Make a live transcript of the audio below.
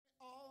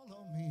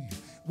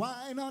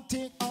Why not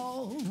take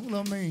all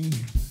of me?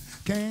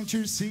 Can't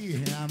you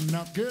see I'm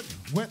not good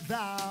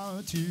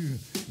without you?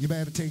 You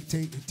better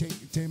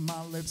take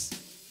my lips.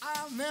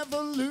 I'll never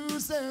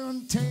lose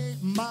them.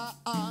 Take my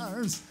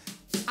arms.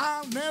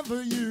 I'll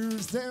never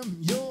use them.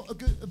 Your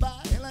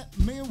goodbye left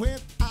me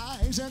with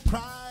eyes and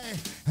cry.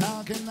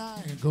 How can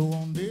I go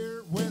on,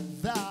 dear,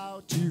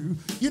 without you?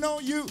 You know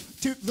you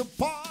took the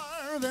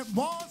part that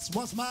once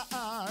was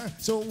mine.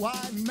 So why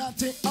not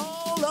take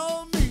all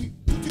of me?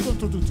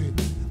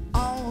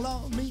 All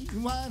of me,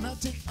 why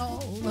not take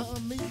all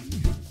of me?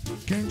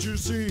 Can't you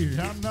see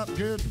I'm not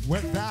good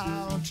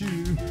without you?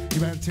 You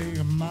better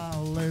take my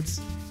lips.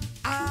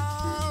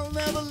 I'll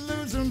never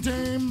lose them.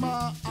 Take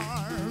my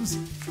arms.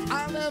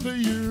 I'll never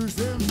use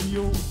them.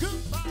 Your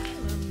goodbye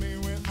left me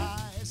with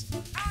eyes.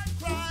 I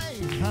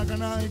cry. How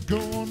can I go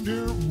on,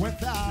 dear,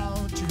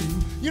 without you?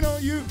 You know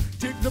you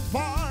took the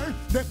part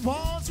that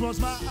once was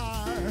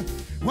mine.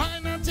 Why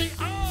not take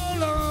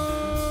all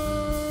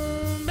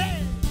of me?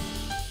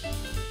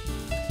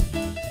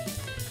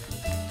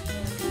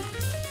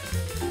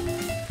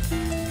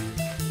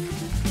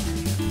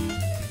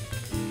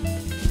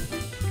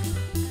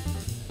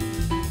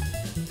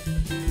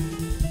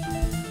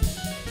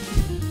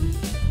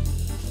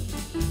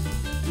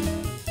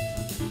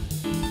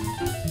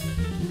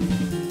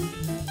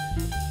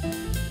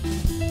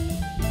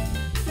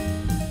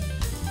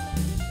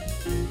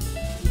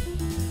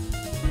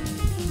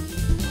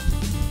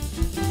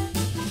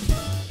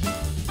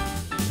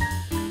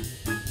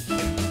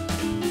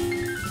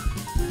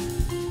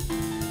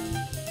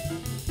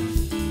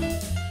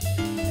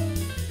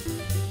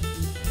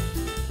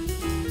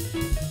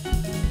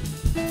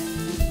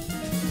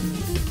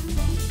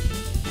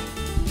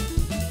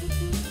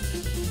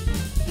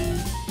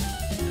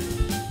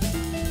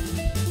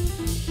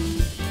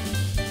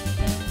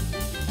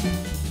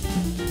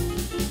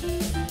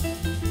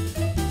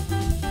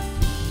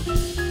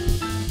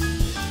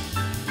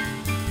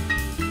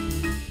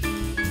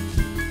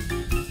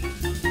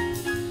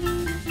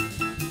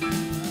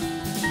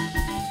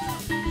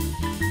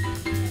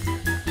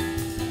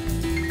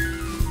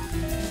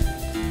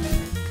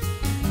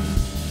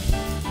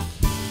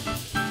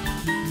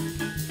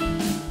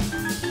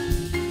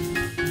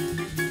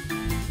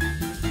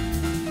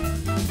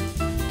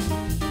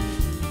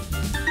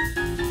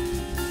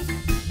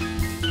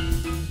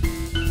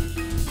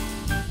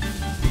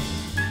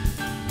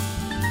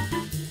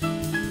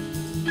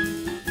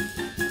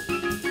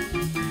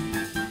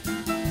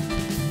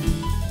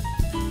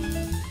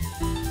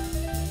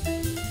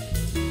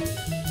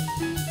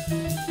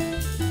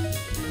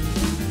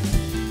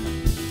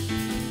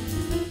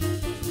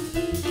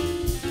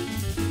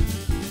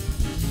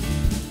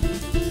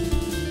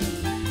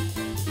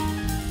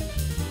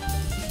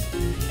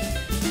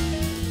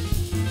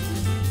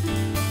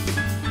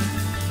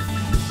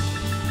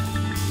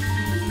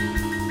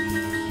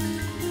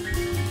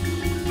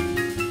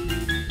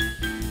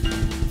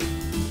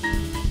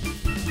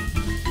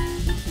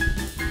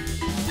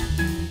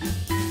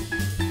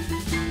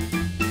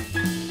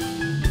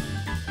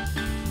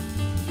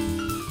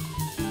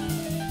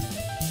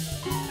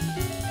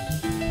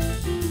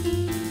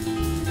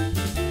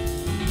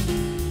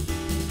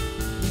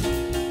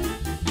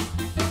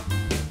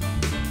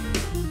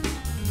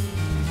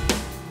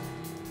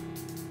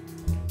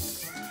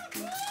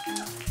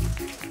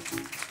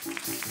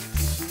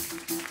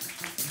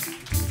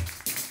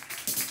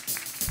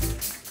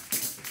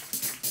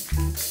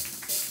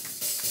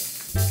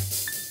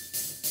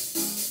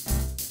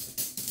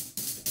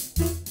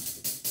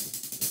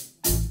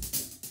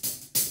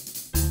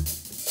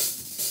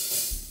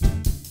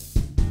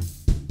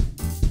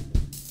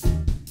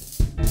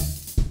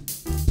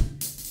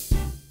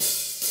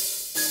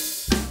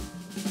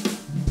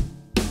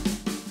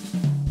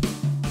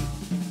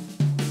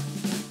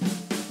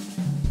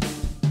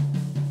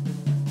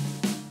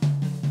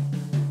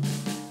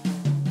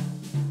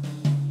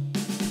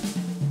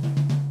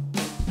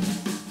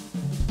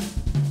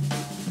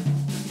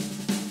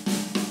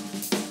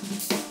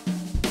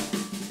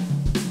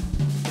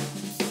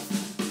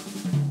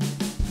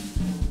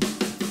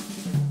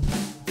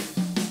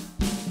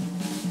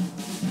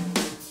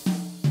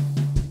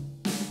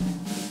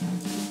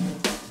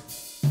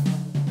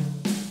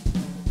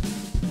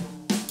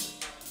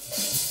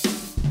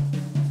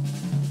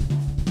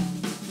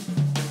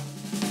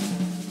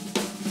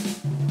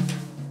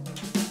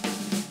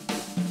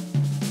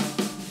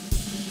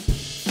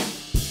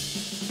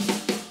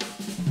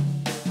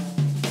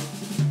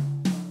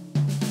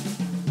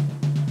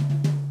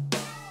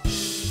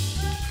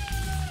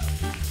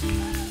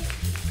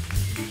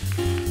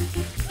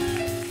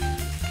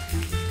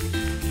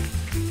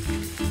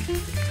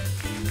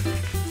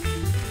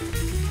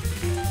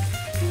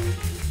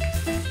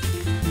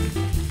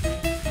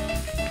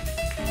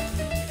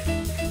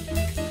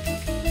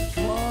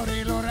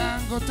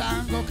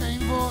 tango che in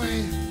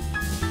voi.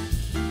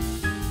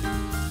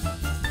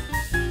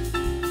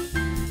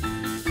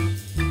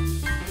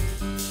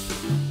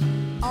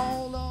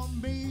 All of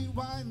me,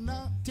 why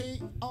not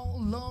take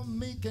all of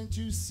me? Can't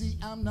you see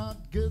I'm I'm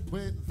not good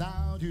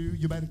without you.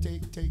 You better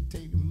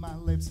take my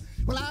lips.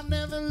 Well, I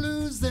never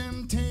lose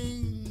them,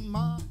 tame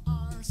my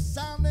arms.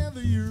 I'll never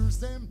use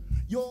them.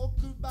 Your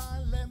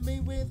goodbye left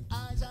me with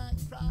eyes I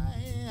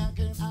cry. How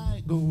can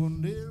I go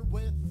on there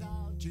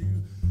without you?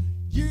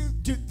 You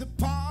took the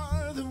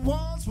part that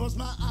once was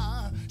my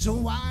eye. So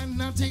why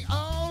not take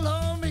all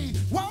of me?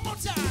 One more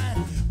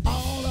time.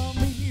 All of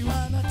me,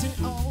 why not take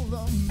all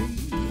of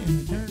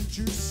me? Can't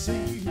you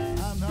see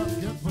I'm not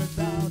good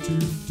without you?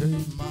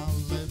 Take my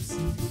lips.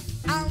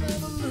 I'll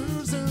never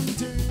lose them.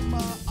 Take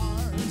my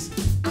arms.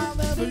 I'll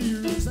never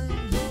use them.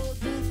 Your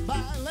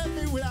goodbye left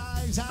me with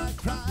eyes I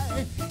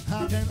cry.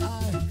 How can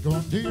I go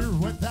on here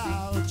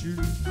without you?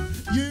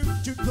 You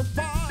took the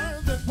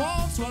part that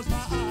once was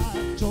my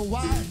eye. So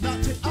why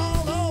not take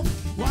all of?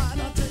 Why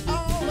not take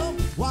all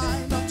of?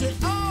 Why not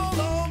take all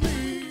of me?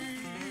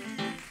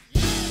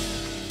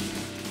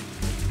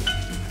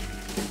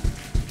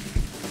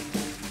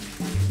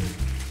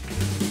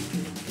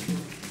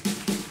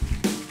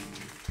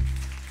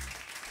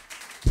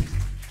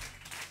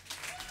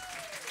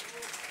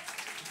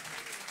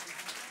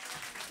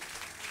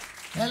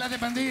 Ellade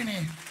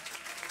Bandini.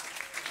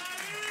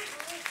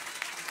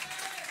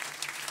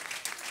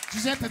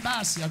 Giuseppe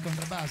Bassi al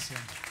contrabbasso.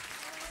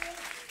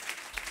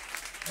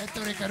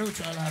 Ettore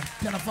Carucci al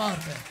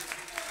pianoforte.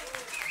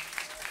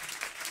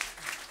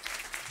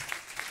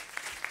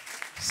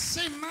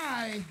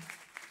 Semmai